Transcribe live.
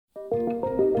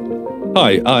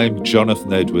Hi, I'm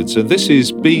Jonathan Edwards, and this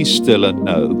is Be Still and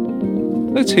Know.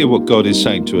 Let's hear what God is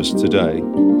saying to us today.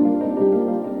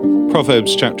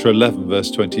 Proverbs chapter 11,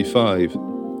 verse 25.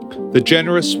 The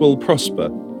generous will prosper.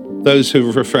 Those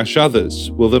who refresh others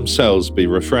will themselves be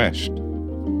refreshed.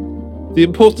 The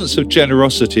importance of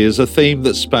generosity is a theme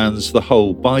that spans the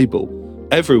whole Bible.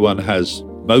 Everyone has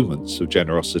moments of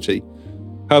generosity.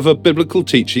 However, biblical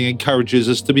teaching encourages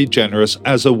us to be generous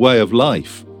as a way of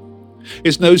life.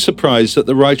 It's no surprise that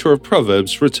the writer of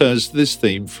Proverbs returns to this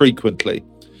theme frequently.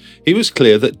 He was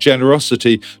clear that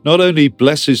generosity not only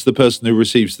blesses the person who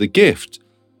receives the gift,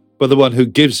 but the one who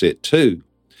gives it too.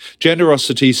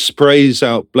 Generosity sprays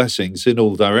out blessings in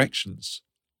all directions.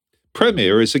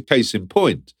 Premier is a case in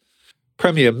point.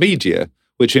 Premier Media,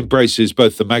 which embraces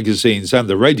both the magazines and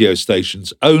the radio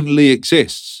stations, only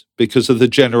exists because of the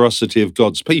generosity of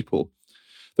God's people.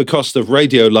 The cost of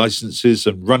radio licenses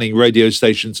and running radio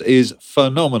stations is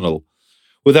phenomenal.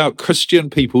 Without Christian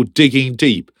people digging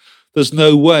deep, there's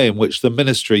no way in which the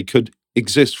ministry could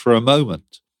exist for a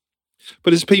moment.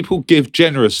 But as people give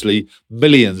generously,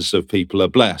 millions of people are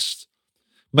blessed.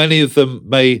 Many of them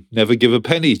may never give a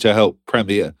penny to help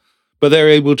Premier, but they're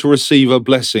able to receive a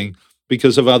blessing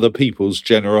because of other people's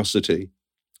generosity.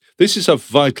 This is a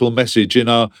vital message in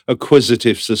our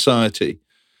acquisitive society.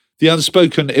 The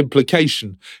unspoken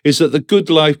implication is that the good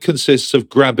life consists of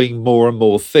grabbing more and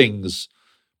more things,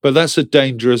 but that's a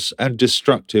dangerous and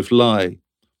destructive lie.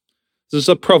 There's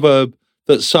a proverb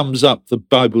that sums up the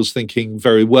Bible's thinking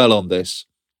very well on this.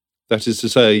 That is to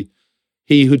say,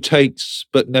 he who takes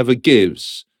but never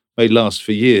gives may last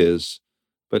for years,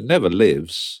 but never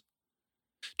lives.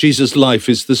 Jesus' life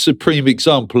is the supreme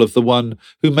example of the one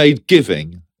who made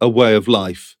giving a way of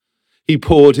life. He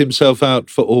poured himself out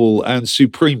for all and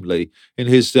supremely in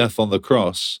his death on the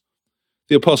cross.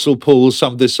 The Apostle Paul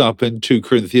summed this up in 2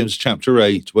 Corinthians chapter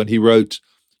 8 when he wrote,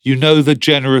 "You know the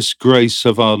generous grace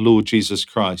of our Lord Jesus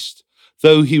Christ.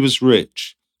 Though he was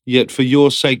rich, yet for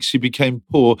your sakes he became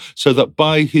poor, so that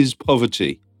by his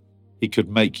poverty he could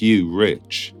make you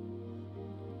rich."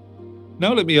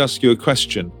 Now let me ask you a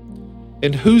question.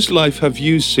 In whose life have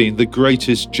you seen the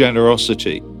greatest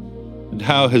generosity? And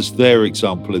how has their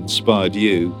example inspired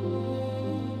you?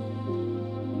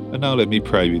 And now let me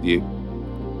pray with you.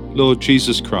 Lord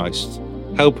Jesus Christ,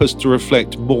 help us to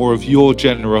reflect more of your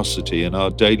generosity in our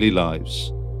daily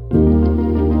lives.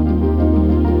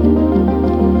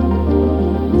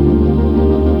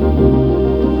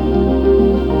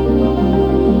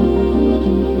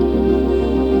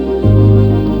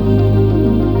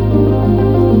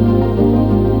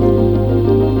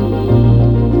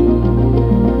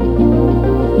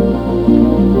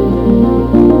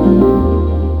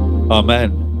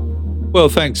 Amen. Well,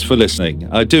 thanks for listening.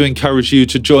 I do encourage you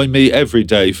to join me every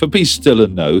day for Be Still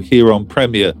and Know here on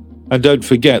Premier. And don't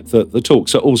forget that the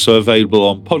talks are also available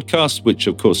on podcast, which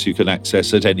of course you can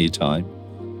access at any time.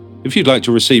 If you'd like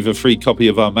to receive a free copy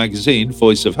of our magazine,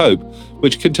 Voice of Hope,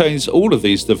 which contains all of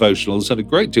these devotionals and a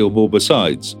great deal more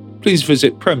besides, please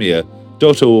visit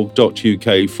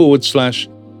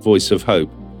premier.org.uk/Voice of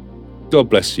Hope. God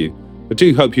bless you. I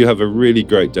do hope you have a really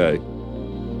great day.